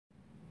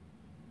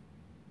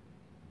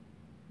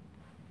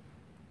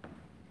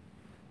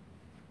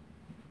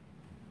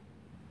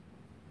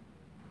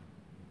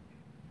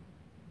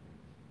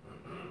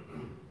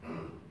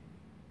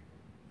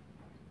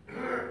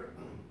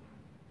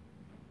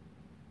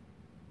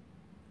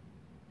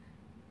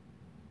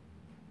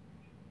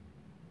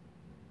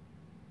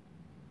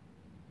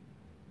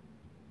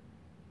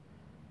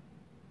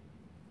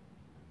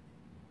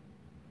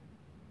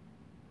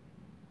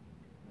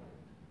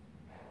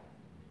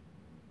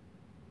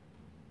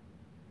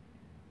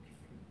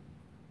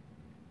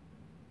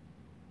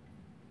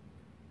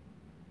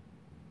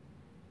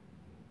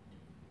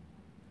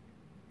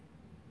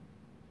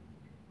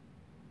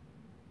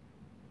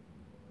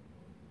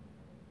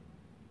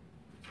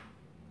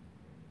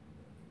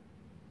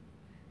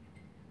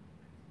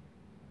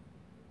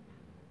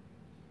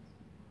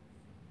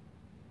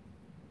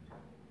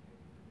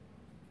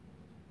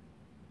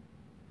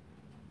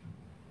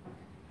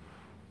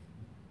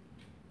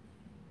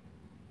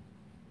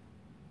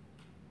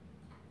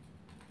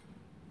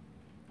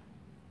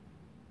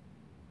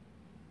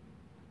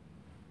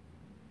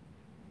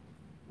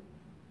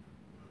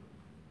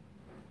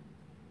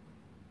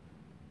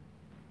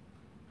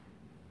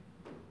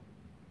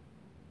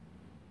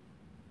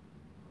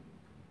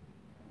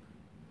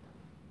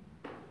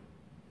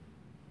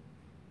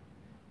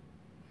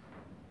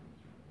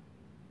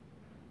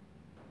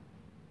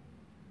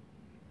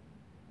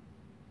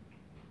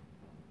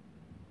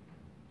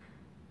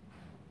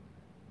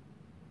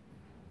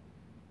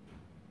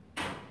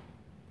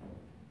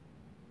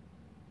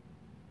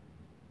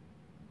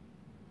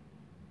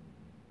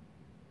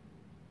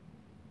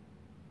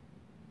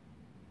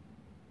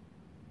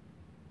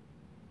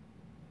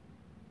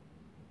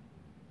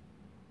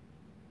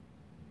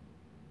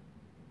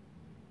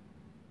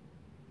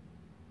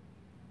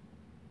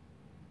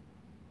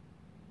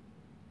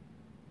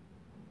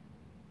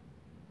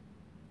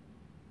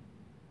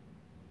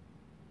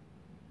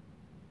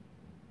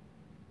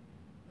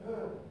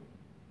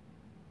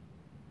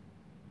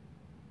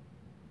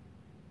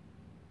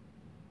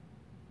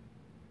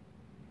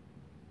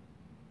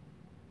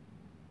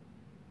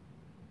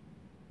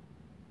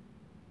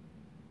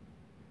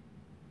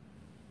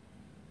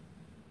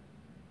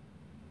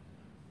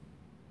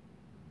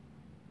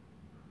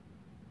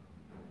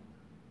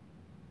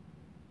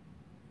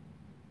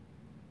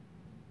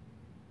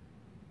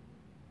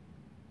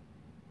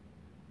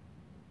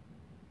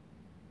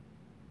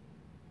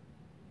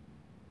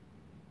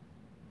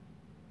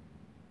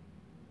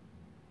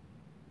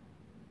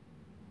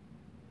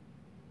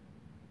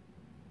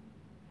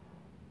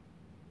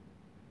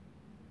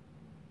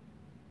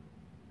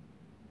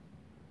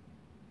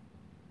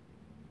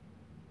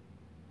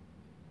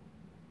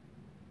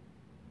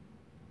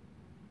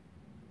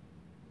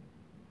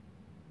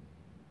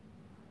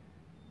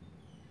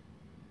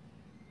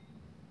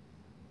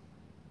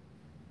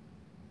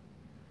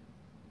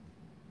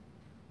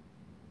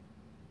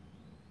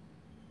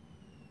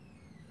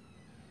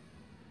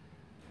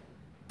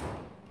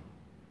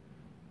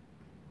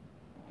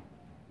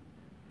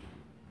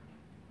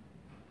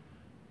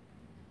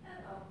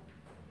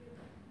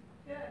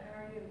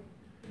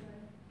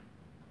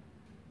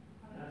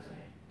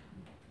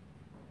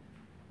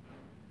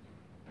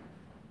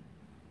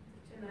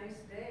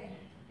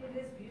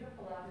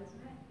lot,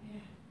 isn't it?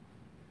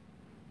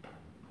 Yeah.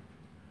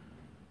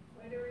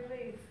 Quite a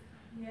relief.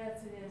 Yes,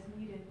 it is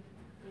needed.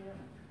 Yeah.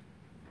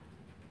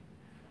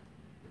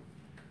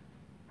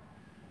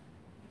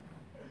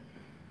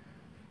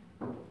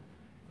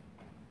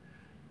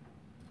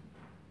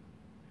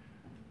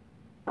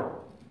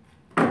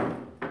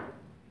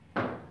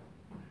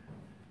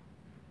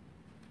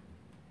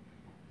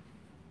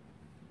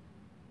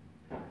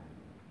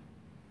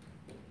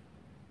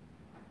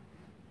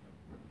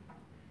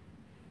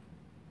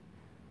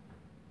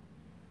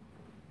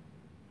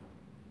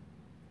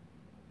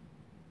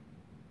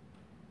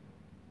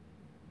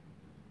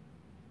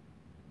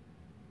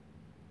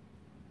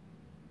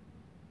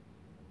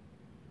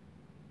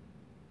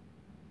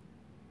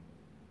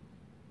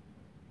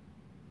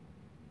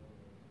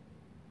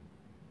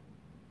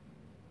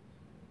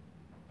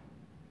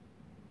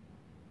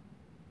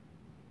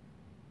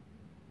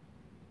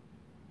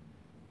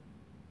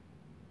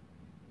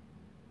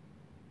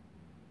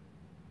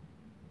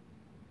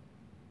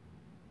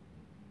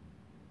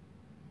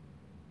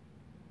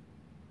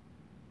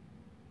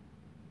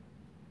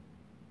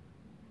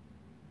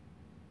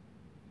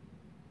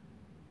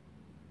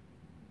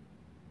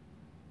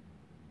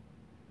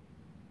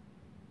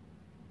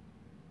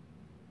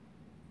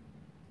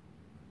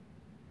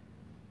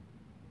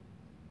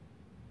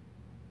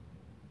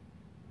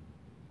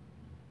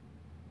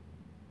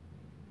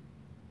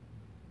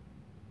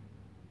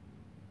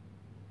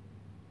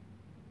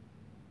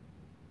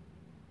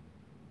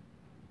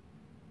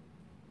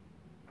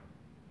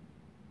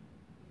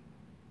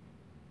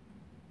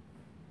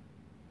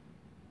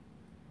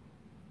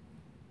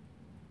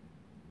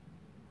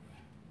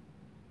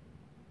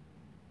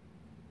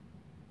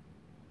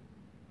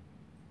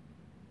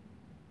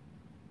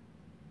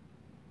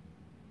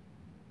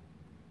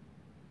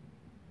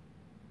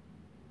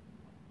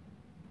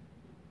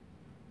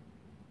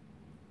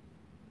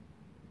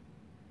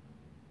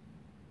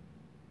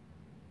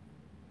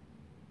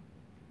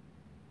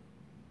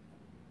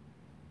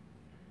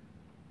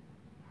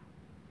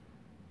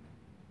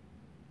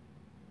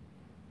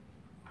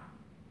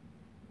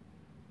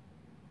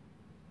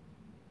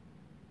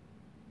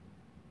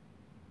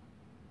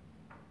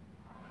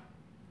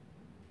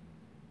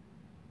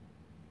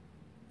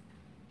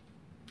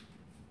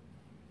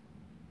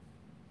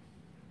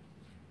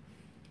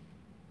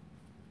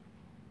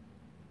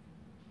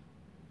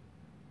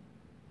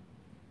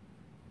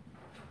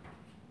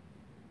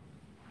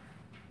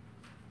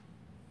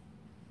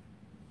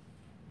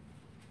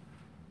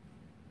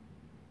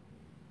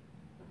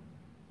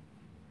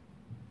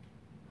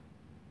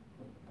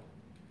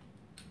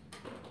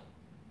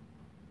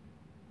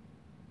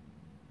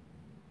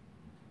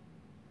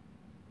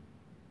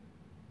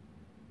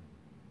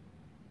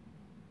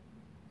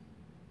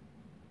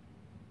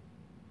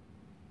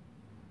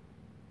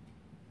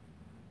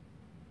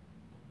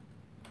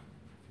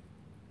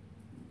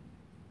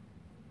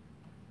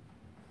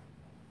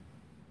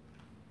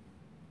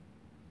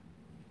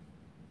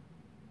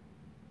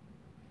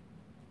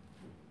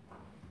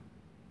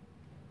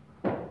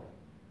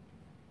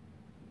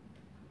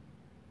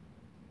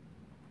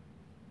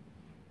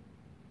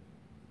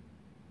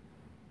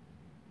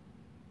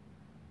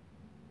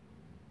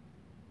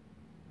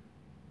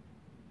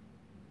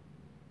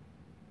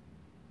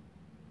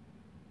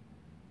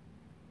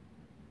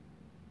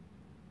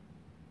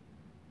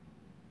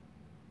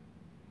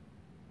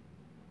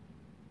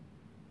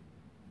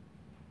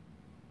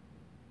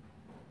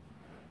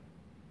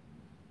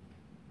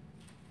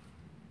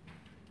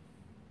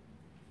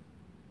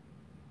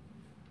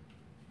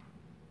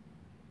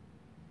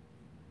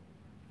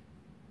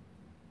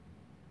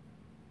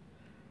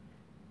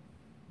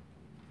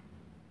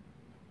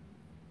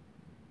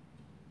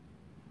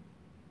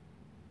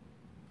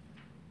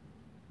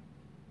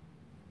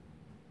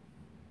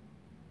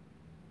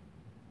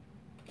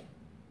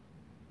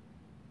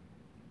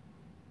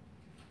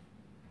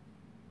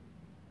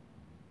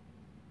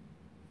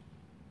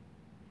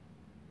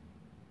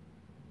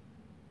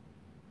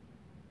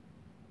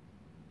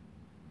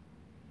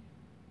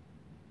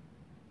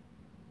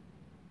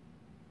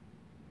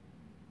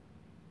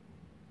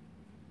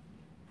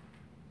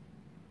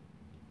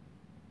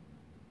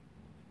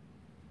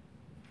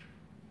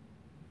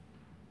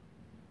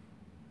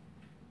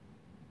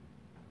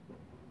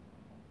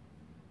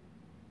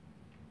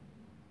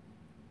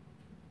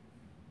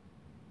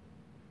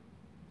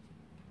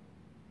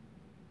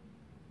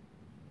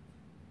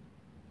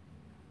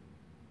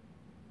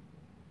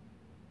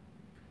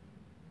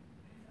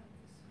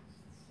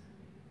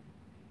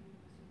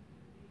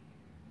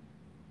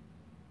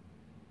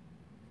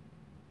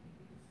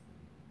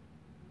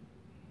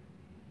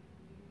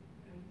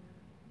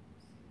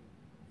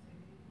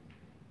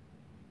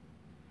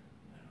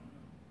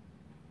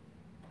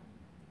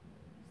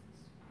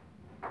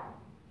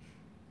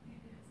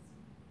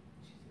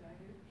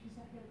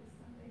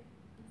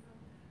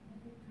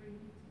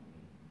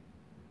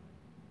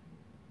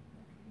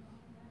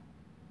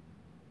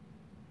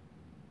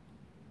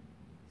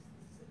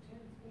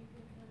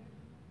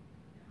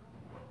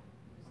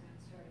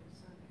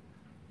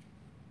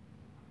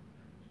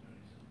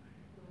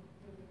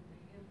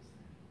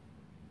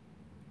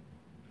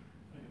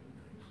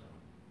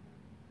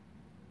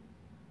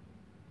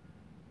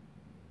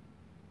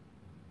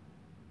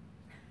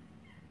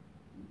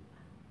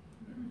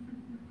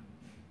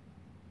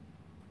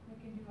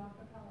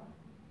 acapella.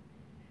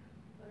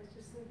 I was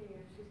just thinking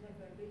if she's not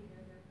going to be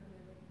here, they're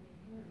probably going to be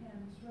here.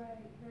 Hymns,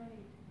 right,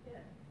 right.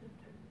 Yeah.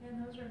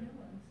 And those are new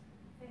ones,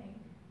 I think.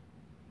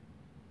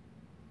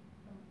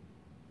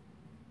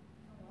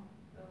 Oh well,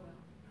 Oh, well,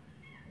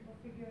 we'll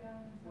figure it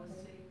out. we'll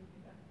see.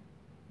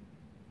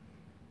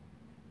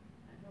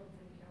 I don't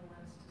think Joe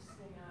wants to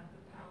sing a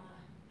cappella.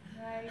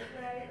 Right,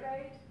 right,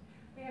 right.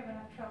 We have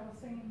enough trouble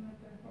singing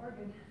with the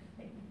organ.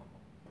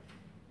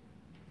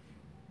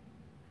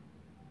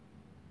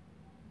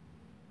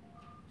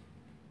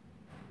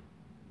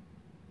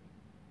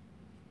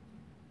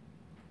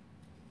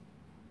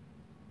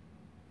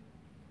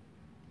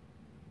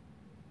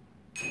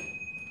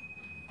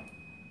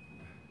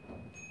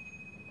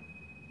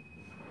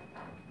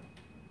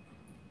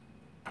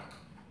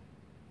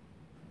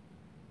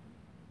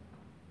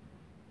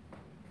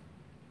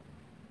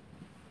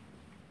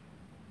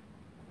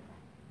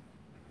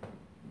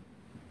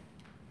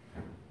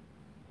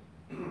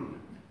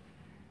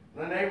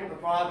 In the name of the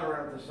Father,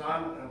 and of the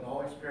Son, and of the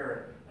Holy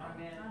Spirit.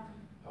 Amen.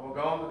 I will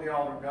go unto the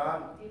altar of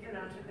God. Even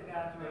unto the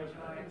God of my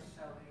joy and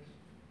salvation.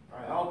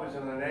 Our help is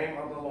in the name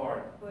of the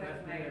Lord. Who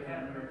hath made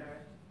heaven and earth.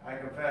 I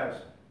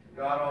confess to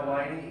God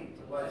Almighty,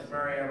 to Blessed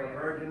Mary, ever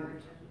Virgin,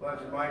 to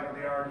Blessed Michael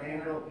the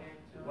Archangel,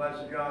 to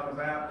Blessed John the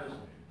Baptist,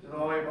 to the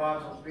holy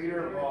apostles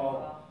Peter and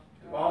Paul,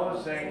 to all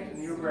the saints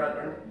and you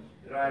brethren,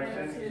 that I have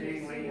sinned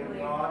exceedingly in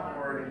thought,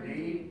 word, and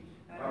deed,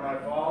 by my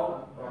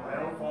fault, by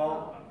my own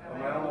fault, by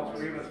my own most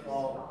grievous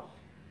fault.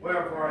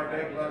 Wherefore I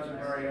beg Blessed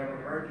Mary, ever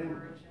Virgin,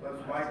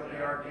 Blessed Michael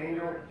the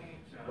Archangel,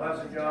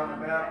 Blessed John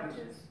the Baptist,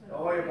 the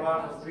holy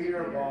apostles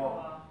Peter and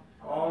Paul,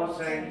 all the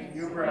saints and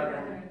you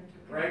brethren,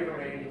 pray for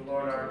me, the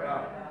Lord our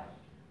God.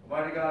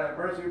 Almighty God, have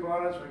mercy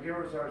upon us, forgive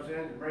us our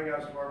sins, and bring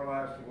us to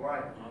everlasting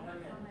life. Amen.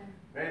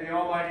 May the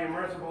Almighty and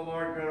merciful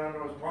Lord grant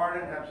unto us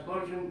pardon,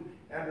 absolution,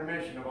 and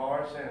remission of all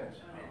our sins.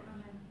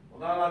 Amen. Will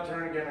thou not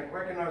turn again and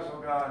quicken us,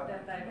 O God.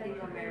 That thy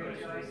people may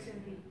rejoice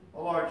in thee.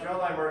 O Lord, show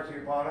thy mercy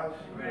upon us.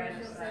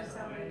 Grant us thy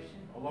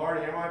salvation. O Lord,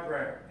 hear my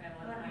prayer. And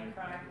let my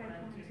cry come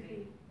unto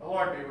thee. The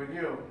Lord be with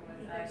you. And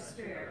with thy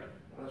spirit.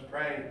 Let us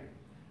pray.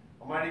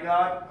 Almighty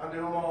God, unto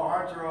whom all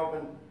hearts are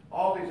open,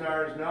 all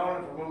desires known,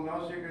 and from whom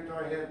no secrets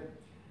are hid,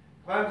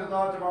 cleanse the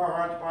thoughts of our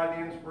hearts by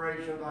the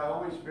inspiration of thy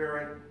Holy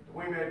Spirit, that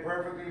we may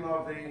perfectly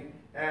love thee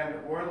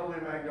and worthily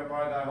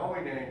magnify thy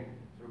holy name,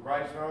 through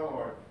Christ our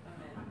Lord.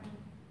 Amen.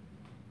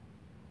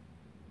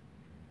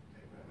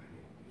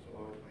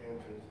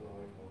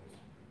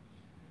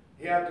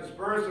 He hath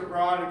dispersed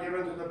abroad and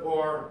given to the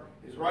poor.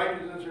 His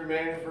righteousness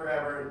remaineth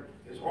forever.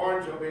 His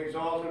horn shall be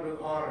exalted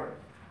with honor.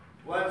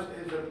 Blessed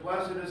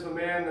is the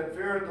man that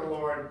feareth the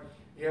Lord.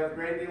 He hath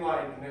great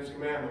delight in his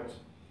commandments.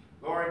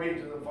 Glory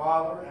be to the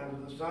Father, and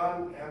to the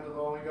Son, and to the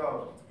Holy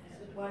Ghost.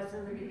 As it was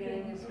in the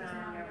beginning, is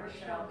now, and ever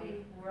shall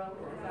be, world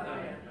without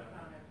end.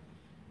 Amen.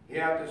 He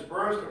hath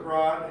dispersed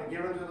abroad and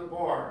given to the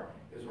poor.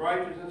 His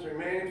righteousness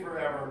remaineth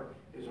forever.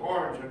 His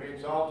horn shall be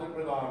exalted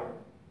with honor.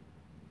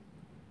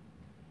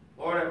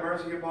 Lord, have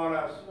mercy upon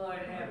us. Lord,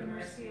 have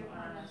mercy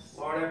upon us.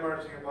 Lord, have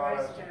mercy upon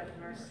us. Christ, have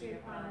mercy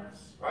upon us.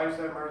 Christ,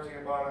 have mercy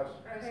upon us.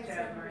 Christ,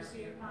 have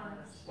mercy upon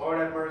us. Lord,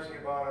 have mercy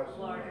upon us.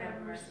 Lord,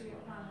 have mercy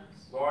upon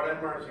us. Lord,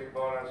 have mercy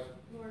upon us.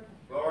 Lord.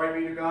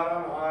 Glory be to God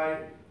on high,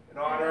 and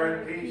honor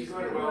and peace,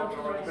 goodwill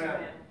towards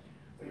men.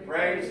 We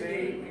praise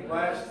thee, we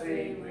bless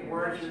thee, we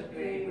worship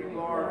thee, we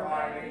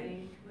glorify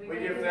thee. We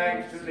give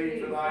thanks to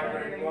thee for thy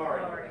great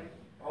glory.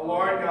 O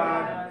Lord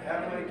God,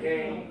 heavenly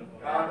King,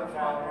 God the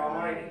Father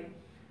Almighty.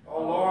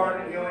 O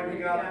Lord, the only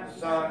begotten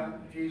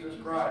Son, Jesus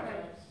Christ.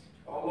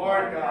 O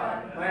Lord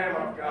God, Lamb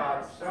of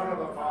God, Son of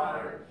the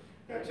Father,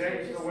 that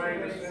takest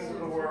away the sins of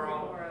the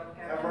world,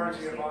 have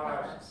mercy upon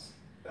us.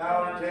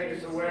 Thou that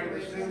takest away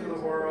the sins of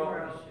the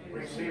world,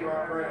 receive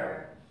our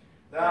prayer.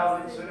 Thou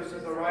that sittest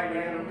at the right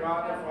hand of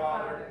God the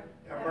Father,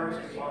 have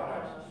mercy upon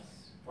us.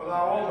 For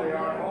thou only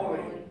art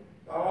holy,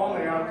 thou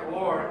only art the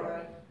Lord,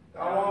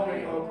 thou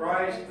only, O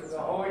Christ, with the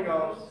Holy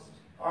Ghost,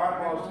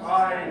 art most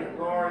high in the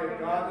glory of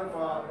God the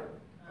Father.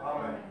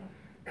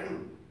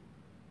 Amen.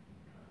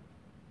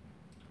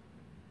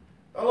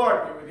 The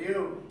Lord be with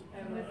you.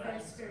 And with thy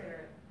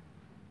spirit.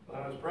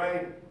 Let us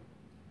pray.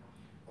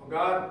 O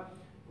God,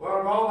 who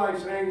out of all thy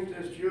saints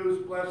didst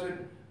choose blessed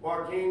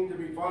Joachim to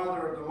be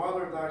father of the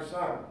mother of thy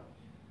Son,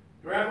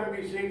 grant,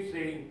 we beseech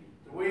thee,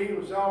 that we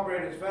who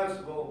celebrate his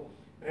festival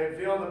may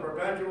feel the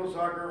perpetual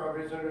succor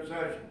of his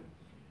intercession.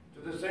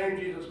 To the same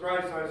Jesus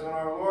Christ, thy Son,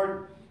 our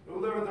Lord, who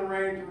liveth and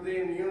reigns with thee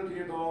in the unity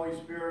of the Holy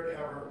Spirit,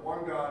 ever,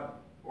 one God,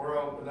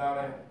 world without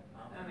end.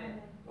 Amen.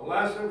 The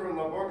lesson from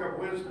the book of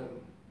wisdom.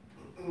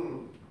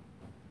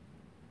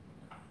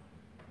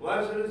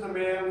 Blessed is the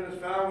man that is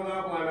found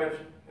without blemish,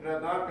 and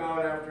hath not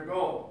gone after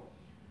gold.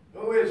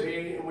 Who is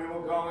he, and we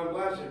will call him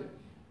blessed?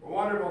 For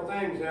wonderful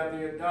things hath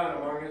he done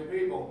among his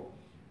people.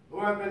 Who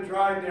hath been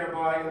tried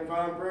thereby, and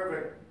found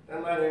perfect,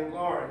 and let him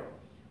glory.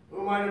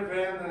 Who might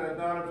offend, and hath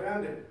not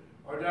offended,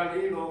 or done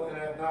evil, and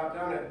hath not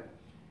done it.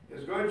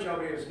 His good shall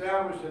be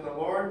established in the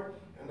Lord,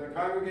 and the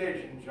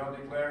congregation shall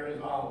declare his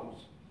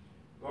alms.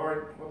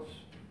 Lord,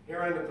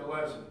 here endeth the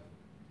lesson.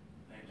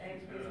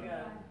 Thanks be to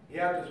God. He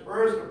hath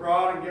dispersed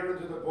abroad and given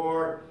to the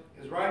poor.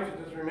 His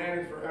righteousness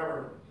remaineth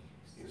forever.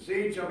 His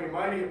seed shall be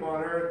mighty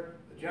upon earth.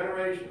 The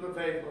generation of the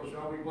faithful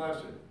shall be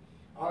blessed.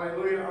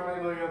 Alleluia,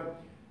 alleluia.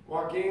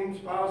 Joachim,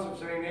 spouse of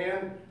St.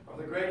 Anne, of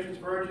the gracious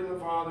Virgin the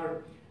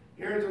Father,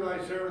 hear to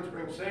thy servants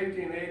bring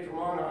safety and aid from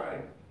on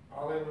high.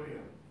 Alleluia.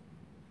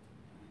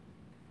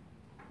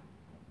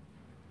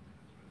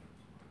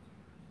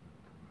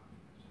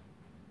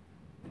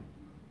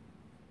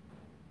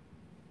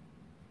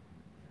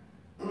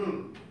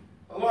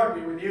 The Lord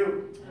be with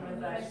you. And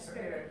with thy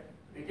spirit.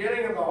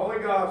 Beginning of the Holy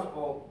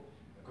Gospel,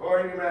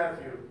 according to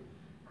Matthew.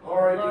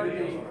 Glory to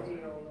thee.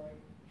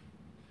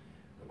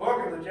 The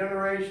book of the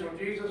generation of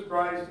Jesus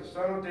Christ, the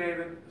son of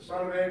David, the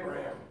son of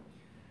Abraham.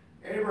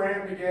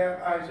 Abraham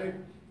begat Isaac,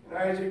 and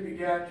Isaac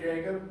begat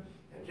Jacob,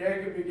 and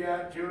Jacob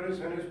begat Judas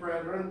and his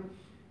brethren,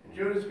 and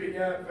Judas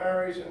begat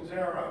Phares and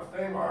Zerah of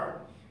Thamar.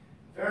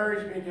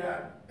 Phares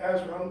begat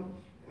Ezram,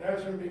 and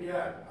Ezram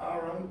begat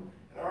Aram,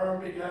 and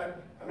Aram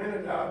begat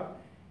Aminadab,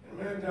 and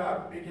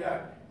Aminadab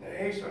begat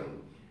Naason,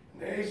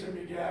 and Naason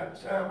begat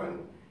Salmon,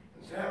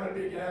 and Salmon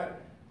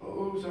begat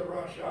Boaz of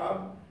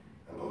Rashab,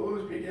 and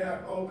Boaz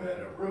begat Obed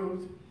of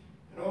Ruth,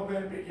 and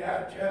Obed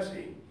begat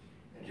Jesse,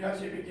 and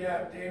Jesse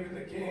begat David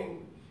the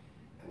king,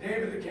 and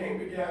David the king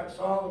begat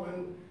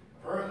Solomon,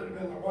 of her that had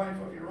been the wife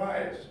of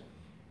Urias,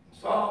 and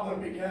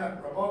Solomon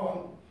begat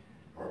Rehoboam,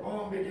 and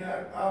Rehoboam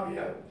begat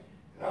Abiah,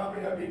 and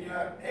Abiah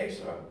begat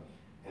Asa,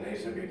 and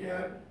Asa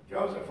begat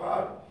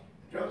Josaphat,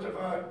 and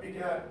Josaphat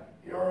begat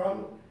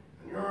Joram,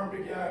 and Joram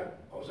begat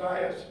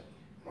Ozias,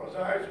 and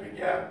Ozias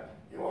begat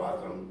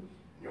Joachim,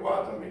 and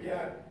Joachim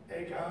begat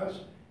Achaz,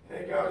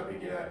 and Achaz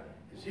begat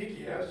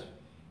Ezekias,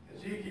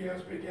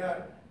 Ezekias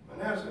begat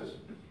Manasseh,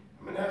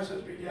 and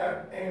Manasseh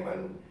begat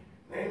Amon,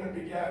 and Amon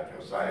begat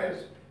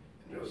Josias,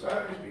 and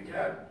Josias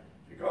begat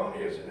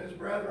Jeconias and his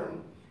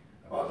brethren,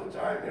 about the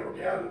time they were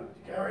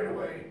carried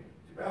away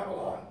to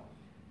Babylon.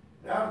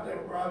 And after they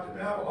were brought to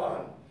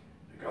Babylon,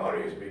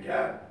 Jeconias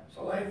begat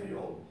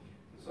Salathiel,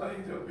 and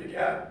Salathiel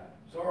begat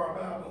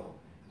Zorobabel,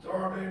 and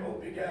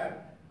Zorobabel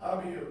begat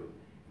Abiud,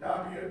 and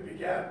Abiud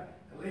begat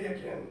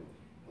Eliakim,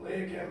 and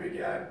Eliakim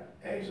begat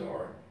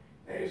Azor,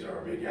 and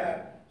Azor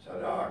begat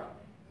Sadoc,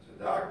 and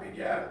Sadoc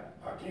begat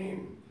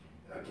Achim,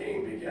 and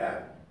Achim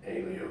begat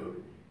Eliud,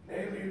 and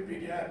Eliud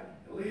begat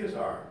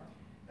Eleazar,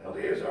 and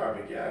Eleazar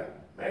begat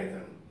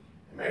Mathan,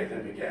 and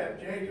Mathan begat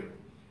Jacob,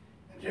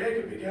 and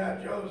Jacob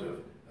begat Joseph,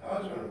 the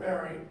husband of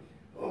Mary,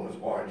 whom was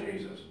born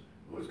Jesus,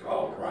 who was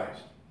called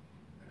Christ.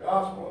 The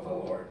gospel of the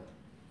Lord.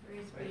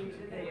 Praise be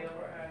to thee, O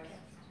Christ.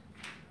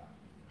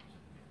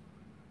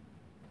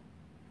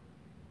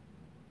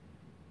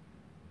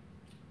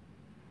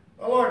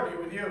 The Lord be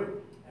with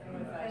you. And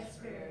with thy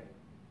spirit.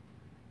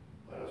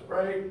 Let us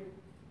pray.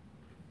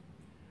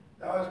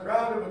 Thou hast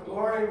crowned him with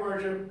glory and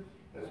worship,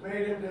 and hast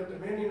made him to have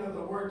dominion of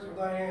the works of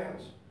thy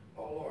hands,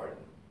 O Lord.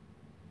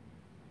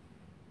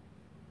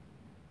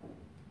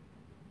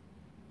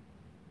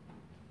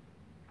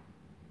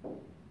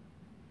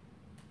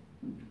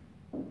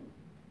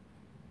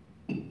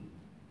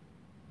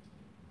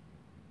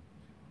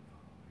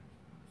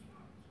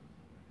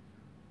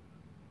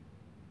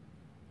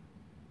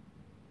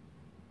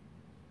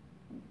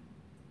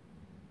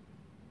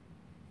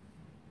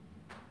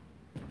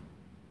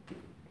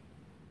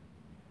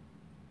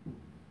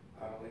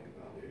 I don't think the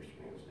foundation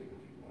is thinking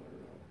if you want or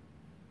not.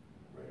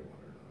 Right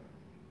or not.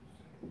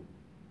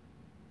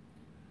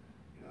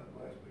 You're not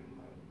blessed, but you're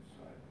not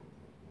side of the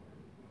water.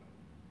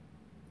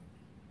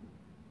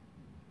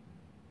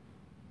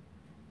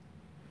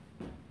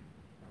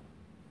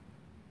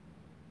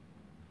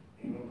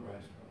 Even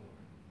Christ our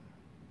Lord.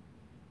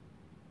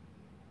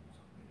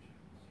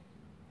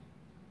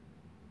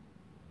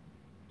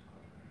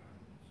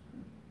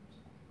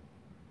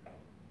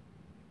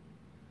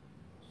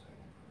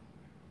 Salvation.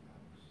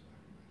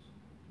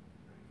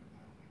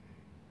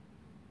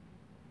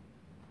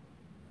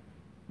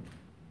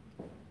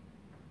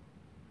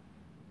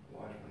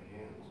 Wash my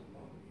hands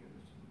among the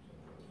innocents of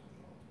those and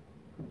all the Lord.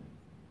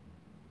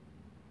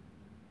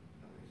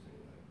 Now they sing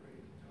thy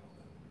praise and tell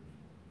thy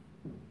wonders.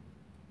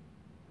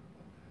 For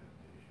about the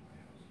habitation of my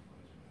house and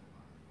place where thy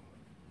honor dwelleth.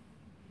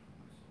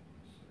 My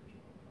soul is search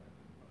all that I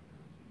can find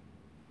of thee.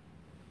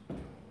 So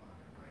tell my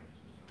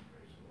righteousness and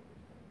grace of all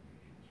these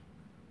congregations.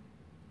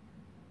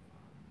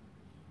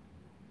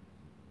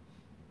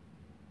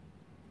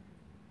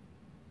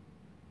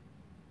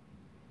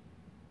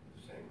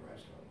 The same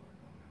Christ our Lord.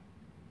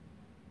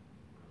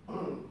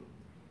 Amen.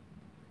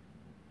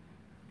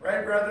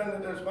 Pray, brethren,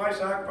 that this my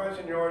sacrifice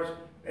and yours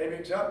may be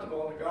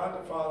acceptable to God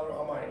the Father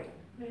Almighty.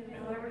 May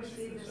the Lord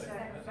receive the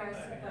sacrifice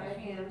of thy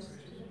hands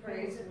to the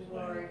praise and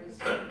glory of his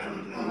name,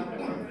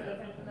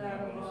 and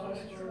that of all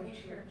his holy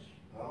church.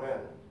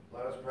 Amen.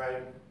 Let us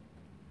pray.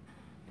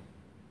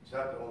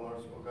 Acceptable,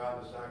 merciful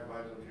God, the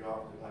sacrifice which you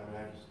offer to thy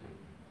majesty,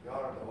 the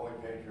honor of the holy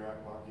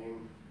patriarch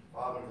Joachim,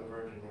 father of the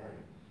Virgin Mary.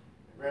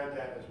 And grant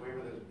that as we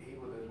eat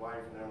with his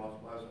wife and their most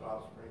blessed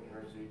offspring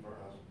intercede for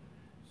us,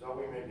 so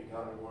we may be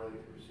counted worthy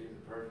to receive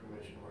the perfect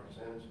remission of our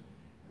sins,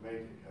 and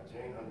may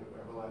attain unto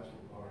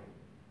everlasting glory.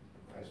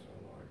 Christ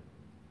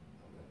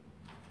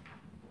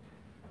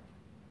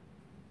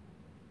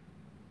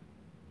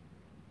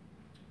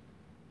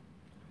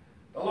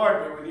The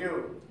Lord be with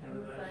you. And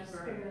with thy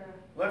spirit.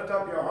 Lift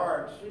up your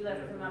hearts. We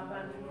lift them up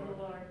unto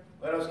the Lord.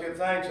 Let us give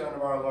thanks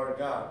unto our Lord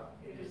God.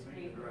 It is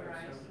meet for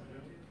Christ.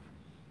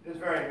 It is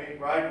very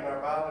meet, right, and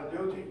our bounden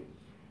duty,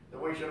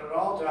 that we should at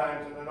all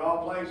times and in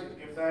all places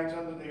give thanks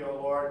unto thee, O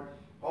Lord,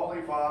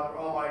 Holy Father,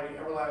 Almighty,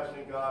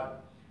 everlasting God.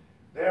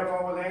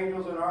 Therefore, with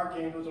angels and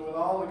archangels and with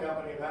all the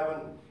company of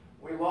heaven,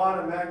 we laud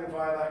and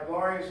magnify thy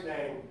glorious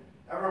name,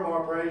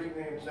 evermore praising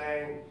thee and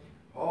saying,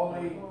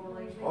 Holy,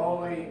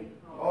 holy,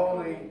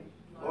 holy,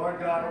 Lord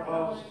God of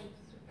hosts,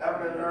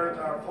 heaven and earth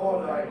are full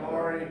of thy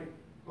glory.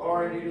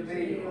 Glory be to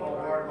thee, O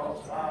Lord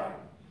most high.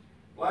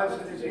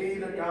 Blessed is he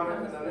that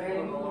cometh in the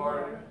name of the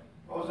Lord.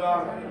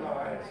 Hosanna in the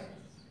highest.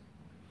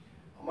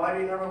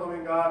 Almighty and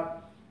ever-living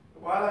God,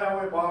 by thy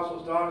holy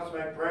apostles taught us to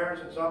make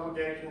prayers and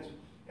supplications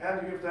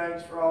and to give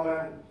thanks for all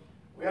men,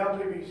 we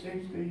humbly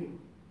beseech thee,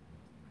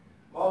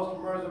 most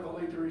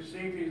mercifully, to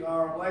receive these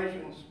our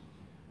oblations,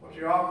 which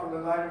we offer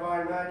to thy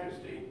divine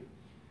majesty,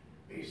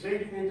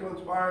 beseeching thee to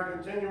inspire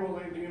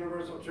continually the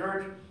universal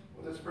church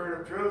with the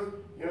spirit of truth,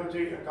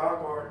 unity, and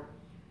concord.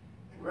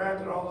 And grant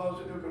that all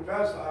those who do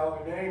confess thy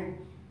holy name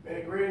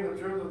may agree in the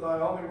truth of thy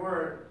holy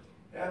word,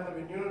 and live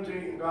in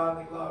unity and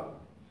godly love.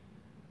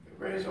 Give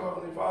grace, O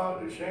Heavenly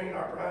Father, to Shane,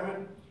 our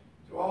primate,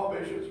 to all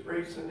bishops,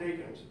 priests, and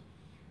deacons,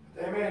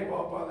 that they may,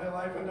 both by their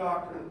life and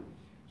doctrine,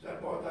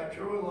 set forth thy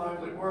true and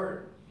lively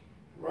word,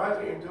 and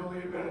rightly and duly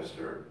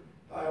administer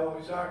thy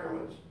holy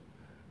sacraments.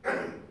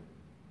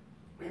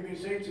 We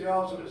beseech thee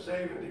also to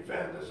save and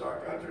defend this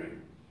our country,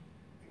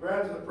 and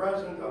grant to the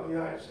President of the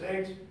United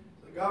States,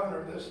 to the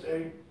Governor of this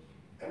state,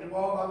 and to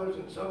all others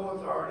in civil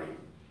authority,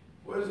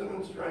 wisdom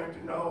and strength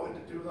to know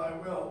and to do thy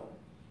will.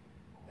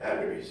 And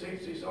we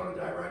beseech thee so to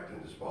direct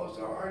and dispose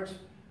the hearts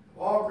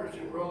of all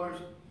Christian rulers,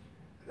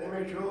 that they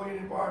may truly and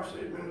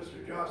impartially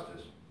administer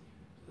justice,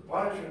 to the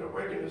punishment of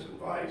wickedness and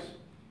vice,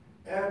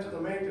 and to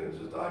the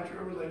maintenance of thy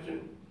true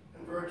religion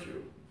and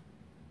virtue.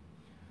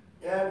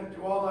 And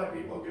to all thy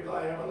people give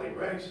thy heavenly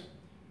grace,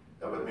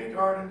 that with meek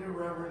heart and due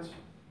reverence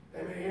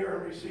they may hear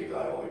and receive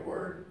thy holy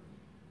word,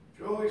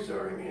 truly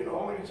serving thee in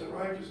holiness and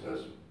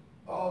righteousness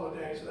all the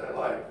days of their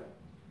life.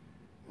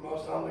 And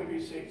most humbly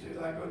beseech thee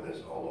thy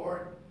goodness, O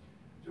Lord,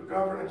 to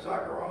comfort and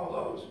succor all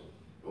those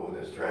who in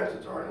this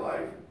transitory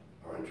life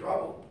are in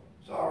trouble,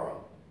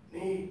 sorrow,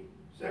 need,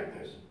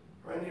 sickness,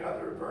 or any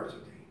other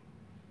adversity.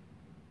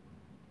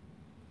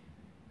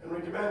 And we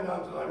commend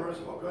unto thy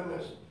merciful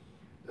goodness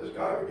this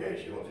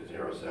congregation which is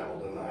here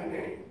assembled in thy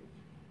name,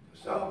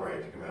 to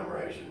celebrate the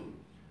commemoration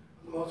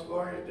of the most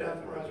glorious death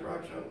and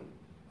resurrection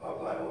of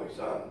thy Holy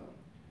Son.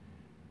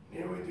 And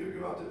here we do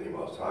give unto thee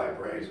most high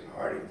praise and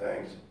hearty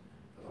thanks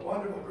for the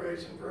wonderful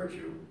grace and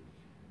virtue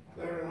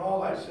declared in all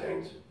thy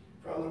saints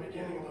from the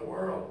beginning of the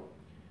world,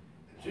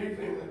 and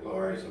chiefly in the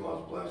glorious and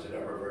most blessed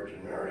ever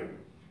Virgin Mary,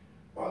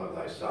 Mother of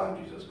thy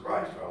Son, Jesus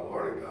Christ, our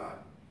Lord and God,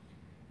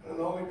 and in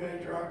the holy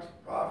patriarchs,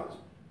 prophets,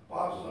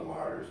 apostles, and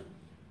martyrs,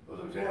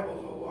 whose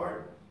examples, O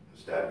Lord,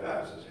 the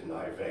steadfastness in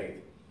thy faith,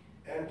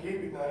 and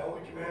keeping thy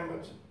holy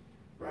commandments,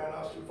 grant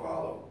us to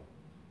follow.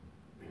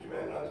 We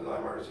commend unto thy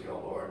mercy, O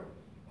Lord,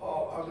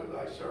 all other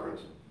thy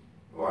servants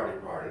who are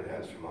departed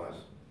hence from us,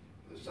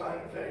 with the sign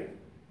of faith,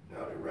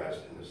 now to rest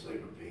in the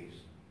sleep of peace.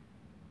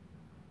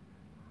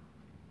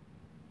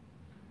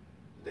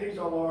 To these,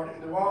 O Lord,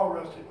 and to all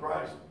rest in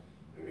Christ,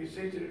 we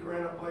beseech thee to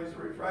grant a place of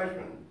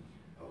refreshment,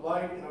 of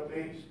light, and of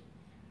peace.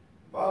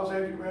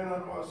 Vouchsafe to grant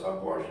unto us some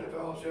portion of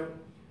fellowship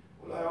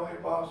with thy holy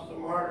apostles and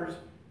martyrs,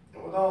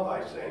 and with all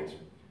thy saints.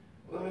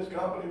 Within this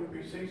company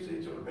we beseech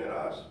thee to admit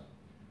us.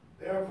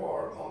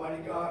 Therefore,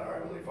 Almighty God, our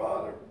Heavenly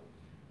Father,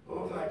 who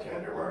of thy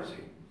tender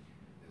mercy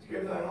didst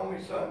give thine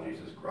only Son,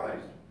 Jesus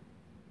Christ,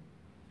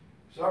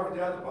 who suffered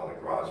death upon the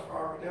cross for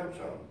our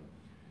redemption,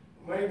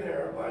 who made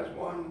there by his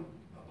one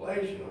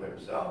oblation of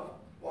himself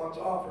once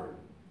offered,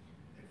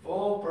 a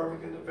full,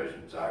 perfect, and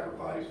deficient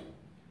sacrifice,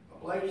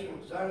 oblation,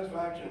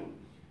 satisfaction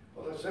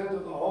for the sins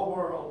of the whole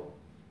world,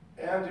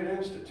 and did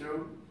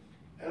institute,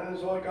 and in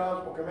his holy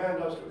gospel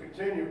command us to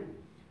continue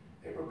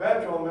a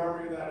perpetual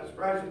memory of that his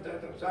precious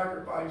death and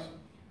sacrifice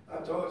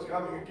until his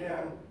coming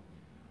again.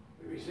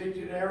 We beseech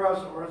you to hear us,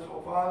 O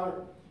merciful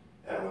Father,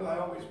 and with thy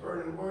Holy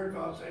Spirit and word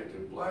vouchsafe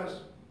to bless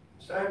and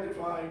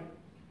sanctify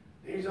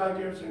these thy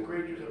gifts and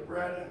creatures of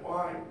bread and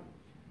wine,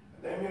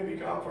 that they may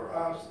become for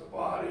us the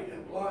body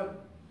and blood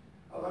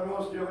of thy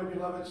most dearly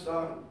beloved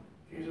Son,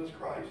 Jesus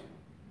Christ.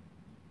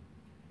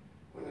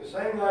 When the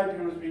same night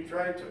he was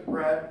betrayed, took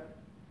bread,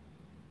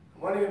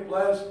 and when he had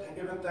blessed and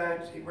given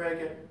thanks, he brake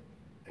it,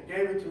 and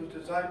gave it to his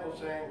disciples,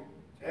 saying,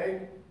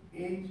 Take,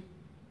 eat,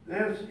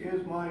 this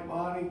is my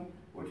body,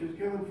 which is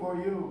given for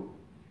you.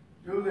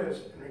 Do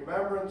this in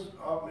remembrance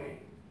of me.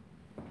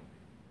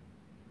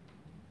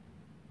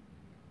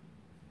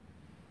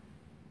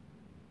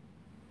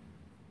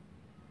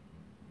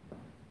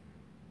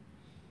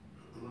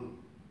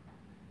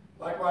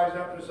 Likewise,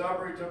 after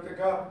supper, he took the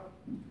cup,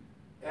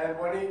 and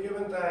when he had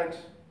given thanks,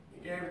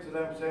 he gave it to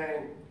them,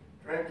 saying,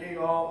 Drink ye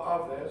all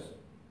of this,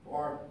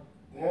 for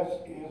this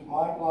is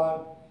my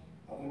blood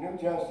of the New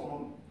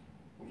Testament,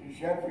 which is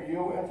shed for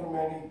you and for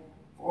many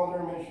for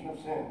the remission of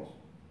sins.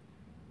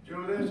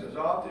 Do this as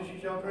oft as ye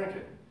shall drink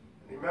it,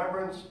 in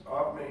remembrance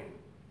of me.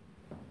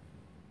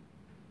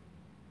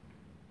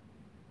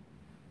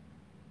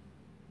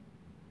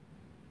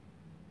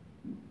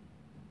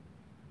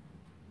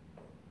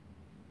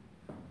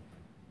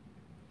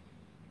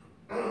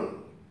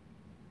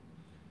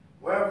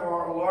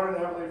 Wherefore, O Lord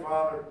and Heavenly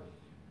Father,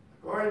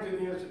 according to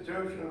the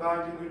institution of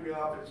thy dearly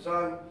beloved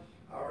Son,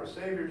 our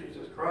Savior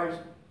Jesus Christ,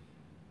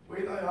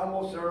 we thy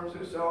humble servants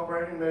who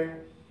celebrate and make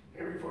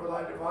here before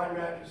thy divine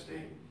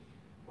majesty,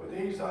 with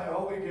these thy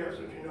holy gifts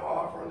which we now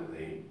offer unto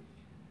thee,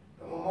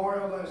 the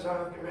memorial thy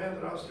Son hath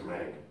commanded us to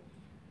make,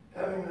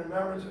 having in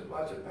remembrance his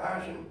blessed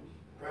passion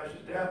and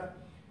precious death,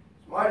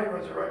 his mighty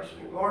resurrection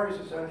and glorious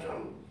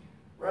ascension,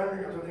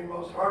 rendering unto thee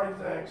most hearty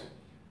thanks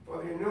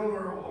for the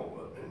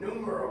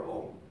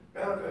innumerable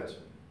benefits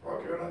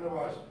procured unto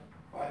us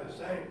by the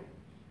same.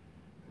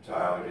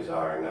 Entirely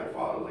desiring thy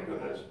fatherly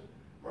goodness,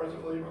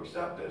 mercifully to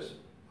accept this,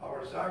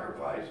 our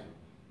sacrifice,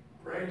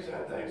 praise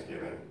and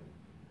thanksgiving,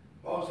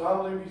 most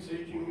humbly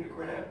beseeching you to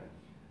grant,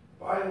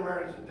 by the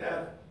merits and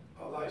death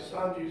of thy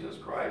Son Jesus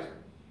Christ,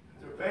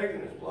 and through faith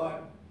in his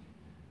blood,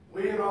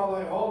 we and all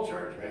thy whole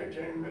church may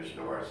obtain remission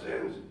of our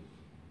sins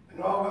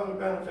and all other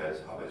benefits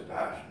of his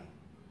passion.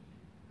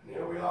 And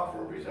here we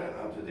offer and present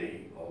unto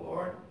thee, O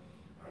Lord,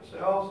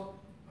 ourselves,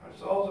 our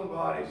souls and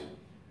bodies,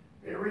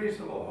 be a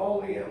reasonable,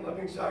 holy, and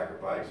living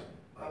sacrifice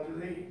unto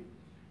thee,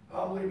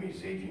 humbly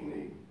beseeching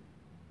thee.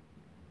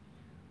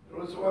 That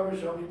whosoever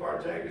shall be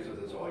partakers of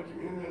this holy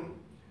communion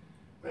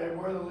may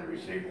worthily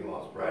receive the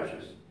most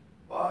precious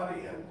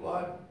body and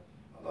blood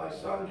of thy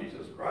Son,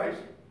 Jesus Christ,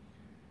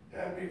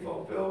 and be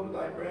fulfilled with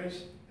thy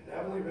grace and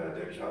heavenly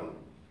benediction,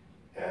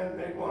 and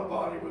make one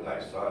body with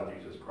thy Son,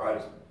 Jesus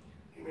Christ.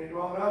 He may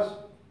dwell in us,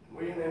 and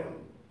we in him.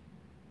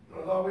 And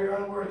although we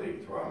are unworthy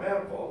through our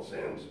manifold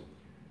sins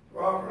to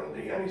offer unto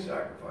thee any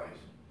sacrifice,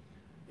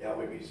 yet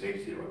we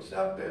beseech thee to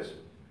accept this,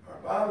 our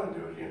bounden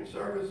duty and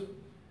service,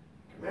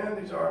 and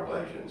command these our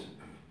oblations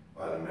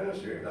by the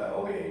ministry of thy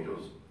holy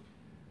angels,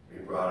 be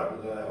brought up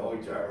into thy holy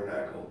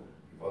tabernacle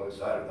before the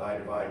sight of thy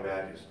divine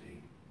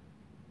majesty.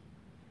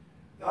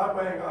 Not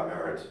weighing our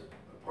merits,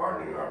 but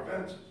pardoning our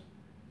offenses,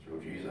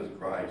 through Jesus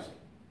Christ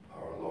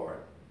our Lord.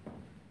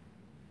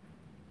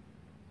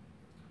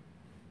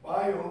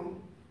 By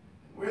whom,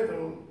 and with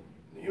whom,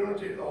 in the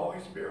unity of the Holy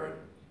Spirit,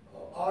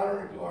 all honor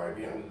and glory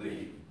be unto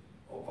thee,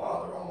 O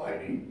Father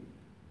Almighty,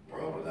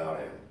 world without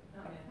end.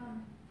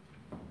 Amen.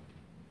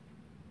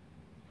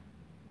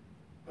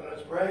 Let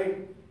us pray,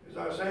 as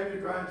our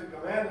Savior Christ has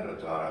commanded and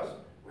taught us,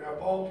 we are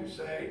bold to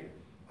say,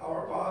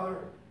 Our Father,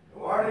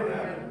 who art in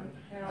heaven,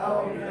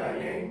 hallowed be thy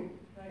name.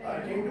 Thy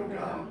kingdom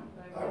come,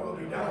 thy will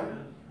be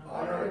done,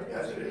 on earth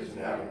as it is in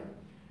heaven.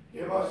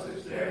 Give us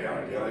this day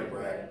our daily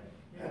bread,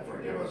 and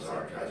forgive us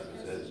our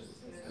trespasses,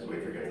 as we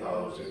forgive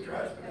those who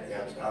trespass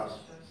against us.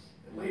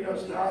 And lead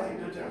us not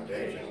into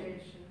temptation,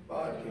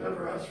 but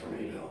deliver us from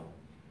evil.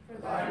 For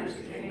thine is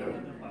the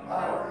kingdom,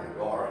 power, and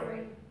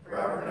glory,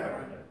 forever and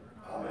ever.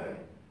 Amen.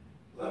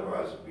 Deliver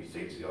us,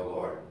 beseech thee, O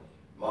Lord,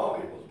 from all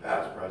evils,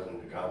 past, present,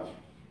 and to come,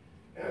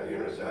 and the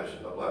intercession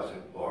of the blessed,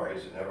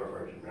 glorious, and ever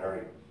Virgin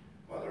Mary,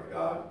 Mother of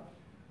God,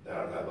 that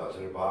of thy blessed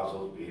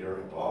apostles, Peter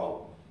and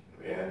Paul,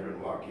 and Andrew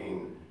and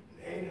Joachim,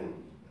 and Hayden,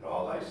 and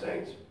all thy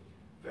saints,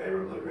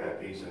 favorably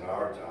grant peace in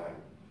our time.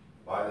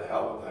 By the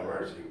help of thy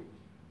mercy,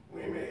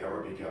 we may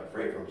ever be kept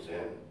free from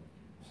sin,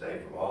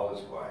 safe from all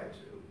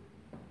disquietude.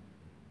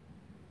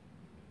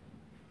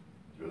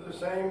 Through the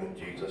same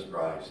Jesus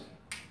Christ,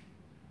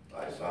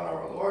 thy Son,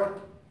 our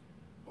Lord,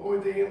 who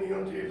with thee in the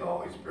unity of the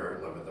Holy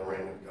Spirit liveth and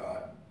reigneth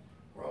God,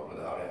 world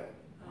without end.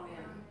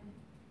 Amen.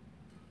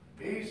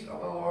 Peace of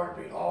the Lord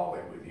be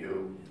always with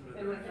you.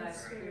 And with thy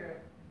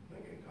spirit.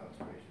 Think in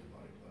consecration of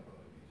body, blood,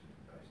 body, peace of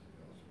Christ, and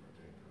also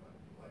partake of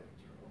life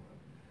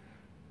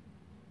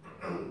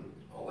eternal.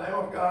 O Lamb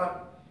of God,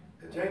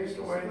 that takest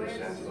away the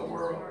sins of the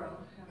world,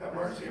 have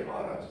mercy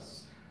upon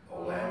us.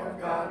 O Lamb of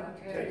God,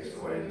 that takest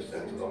away the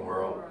sins of the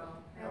world,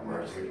 have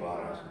mercy upon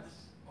us.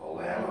 O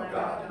Lamb of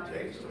God, that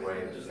takest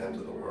away the sins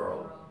of the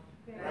world,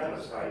 grant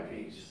us thy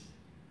peace.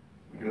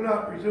 We do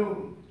not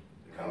presume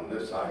to come to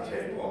this thy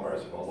table, O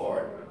merciful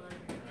Lord,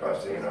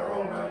 trusting in our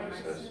own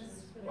righteousness,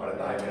 but in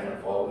thy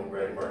manifold and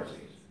great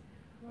mercies.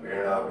 We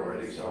are not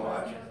worthy so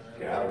much to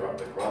gather up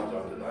the crumbs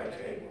unto thy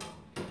table.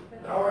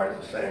 Thou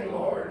art the same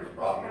Lord, whose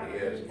property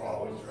is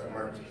always thy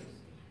mercy.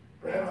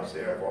 Grant us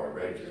therefore,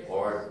 gracious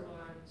Lord,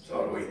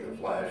 so to eat the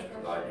flesh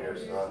of thy dear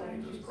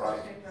Son, Jesus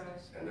Christ,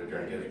 and to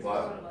drink his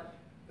blood,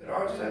 that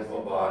our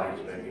sinful bodies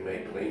may be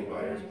made clean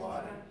by his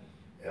body,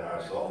 and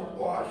our souls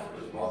washed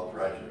with his most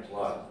precious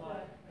blood,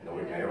 and that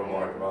we may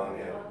evermore dwell in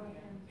him,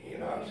 he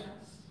and us.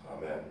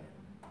 Amen.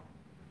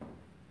 I'll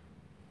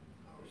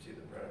receive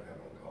the bread of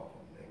heaven and call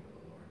upon the name of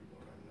the Lord.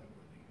 Lord, I'm not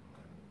worthy. I'm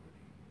not worthy.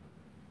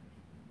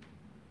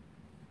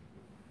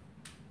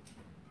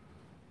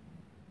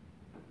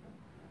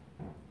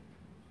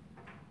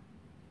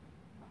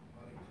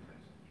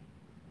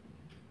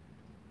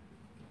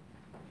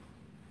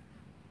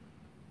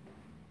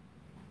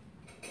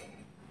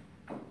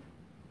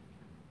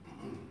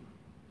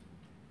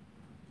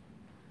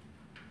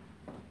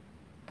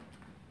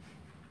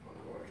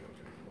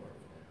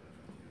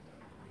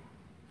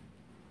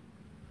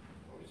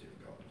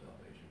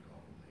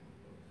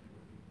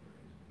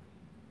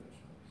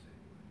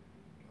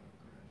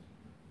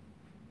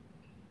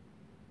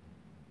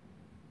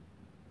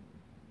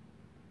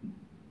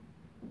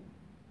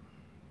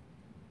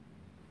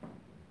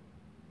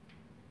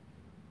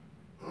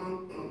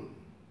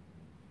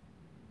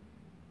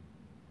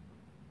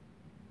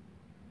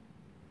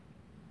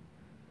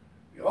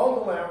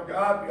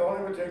 not be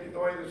only to take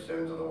away the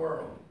sins of the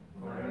world.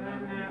 For I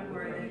am not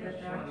worthy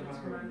that thou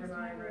shouldst come under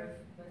my roof,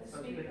 But but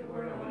speak speak the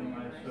word only, only,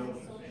 my my soul soul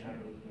shall be shall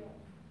healed. be healed.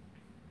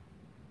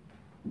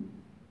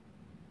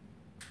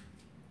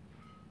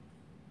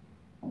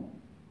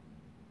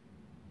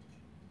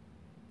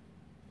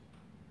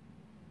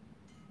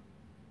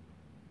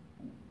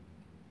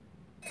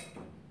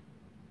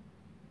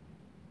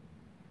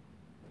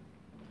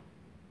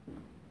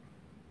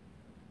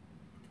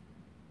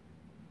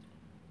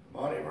 The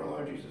body of our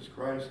Lord Jesus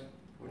Christ,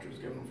 which was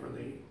given for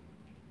thee.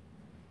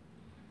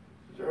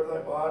 Preserve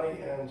thy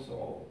body and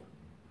soul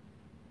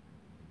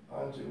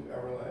unto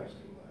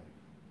everlasting life.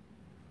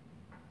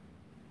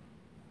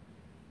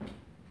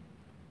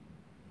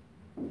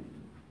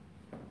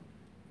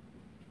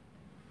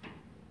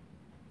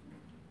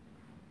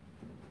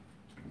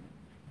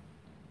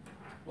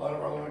 Blood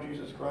of our Lord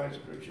Jesus Christ,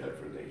 which was shed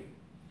for thee.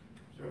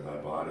 Preserve thy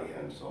body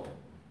and soul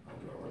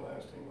unto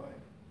everlasting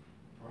life.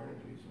 Pardon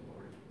and peace, O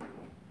Lord.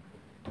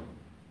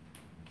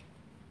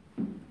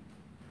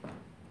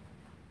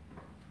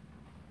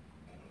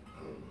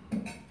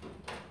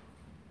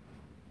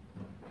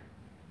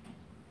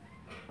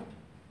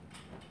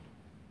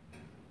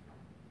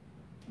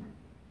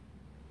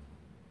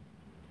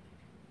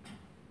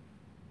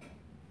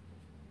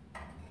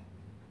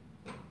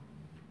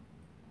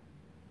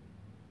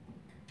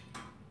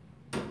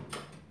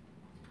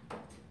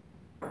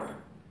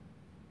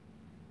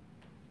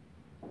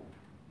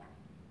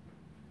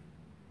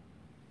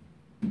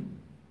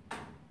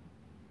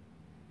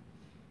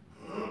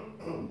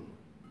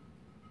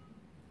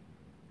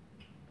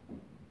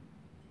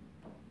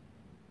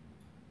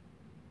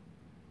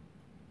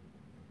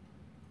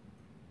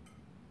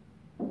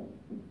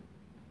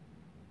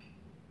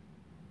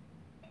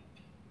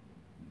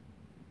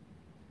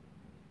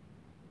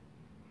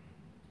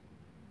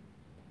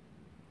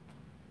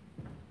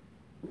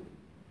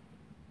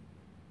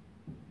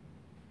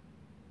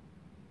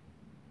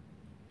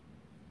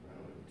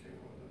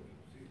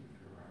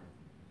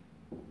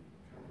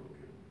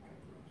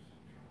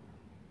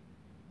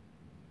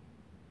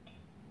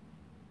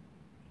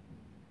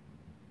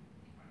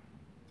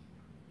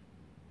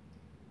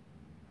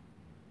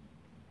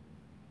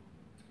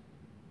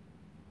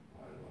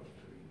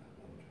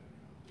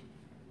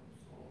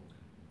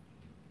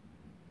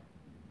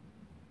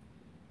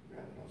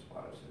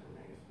 Spot us in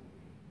remaineth in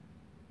me.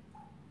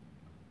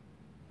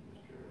 And the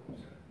Spirit of the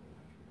sacrament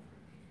hath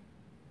refreshed. So let us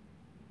and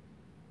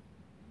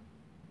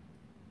reign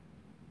us.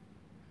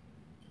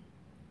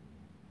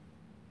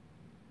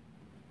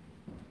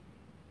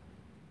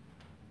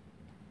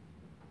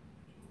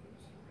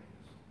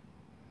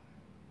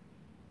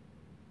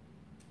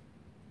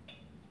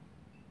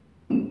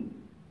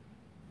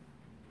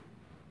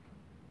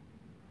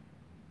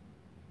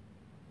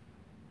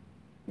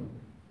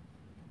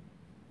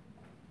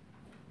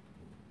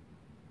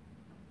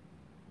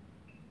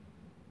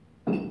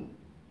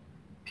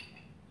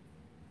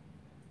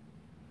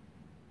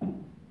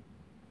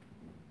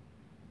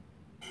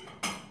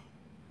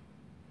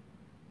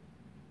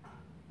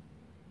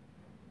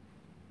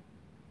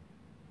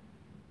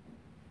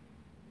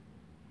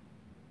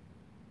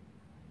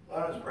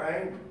 Let us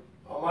pray.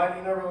 Almighty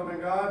and ever-living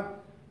God,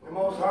 we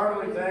most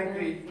heartily thank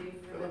Thee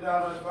for the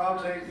doubtless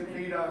vouchsafe to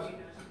feed us,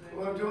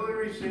 who have duly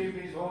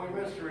received these holy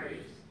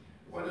mysteries,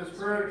 with the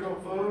spiritual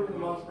food of the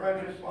most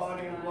precious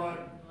body and blood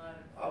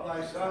of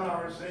Thy Son,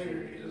 our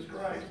Savior, Jesus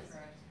Christ.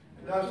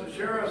 And thus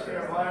assure us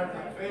thereby of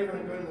Thy favor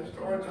and goodness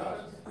towards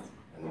us,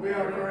 and we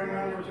are growing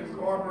members in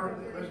corporate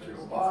in the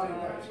mystical body of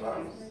Thy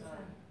Son,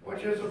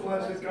 which is the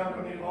blessed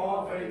company of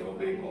all faithful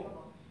people.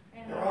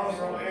 And are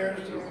also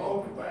heirs to the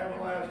hope of the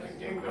everlasting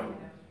kingdom,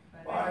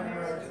 by the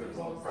merit of His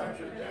most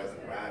precious death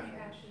and passion.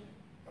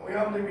 And we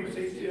humbly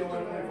beseech Thee, O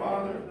Heavenly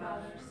Father,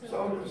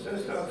 so to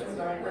assist us with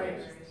Thy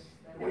grace,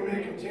 that we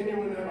may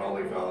continue in that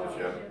holy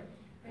fellowship,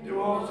 and do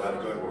all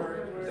such good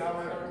works which Thou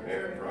hast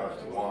prepared for us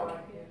to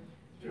walk.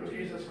 Through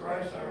Jesus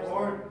Christ our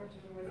Lord,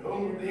 to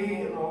whom Thee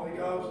and the Holy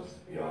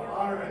Ghost be all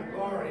honor and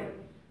glory,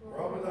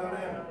 world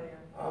without end.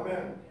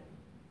 Amen.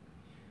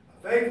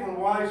 A faithful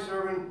and wise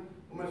servant,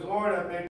 whom his Lord hath made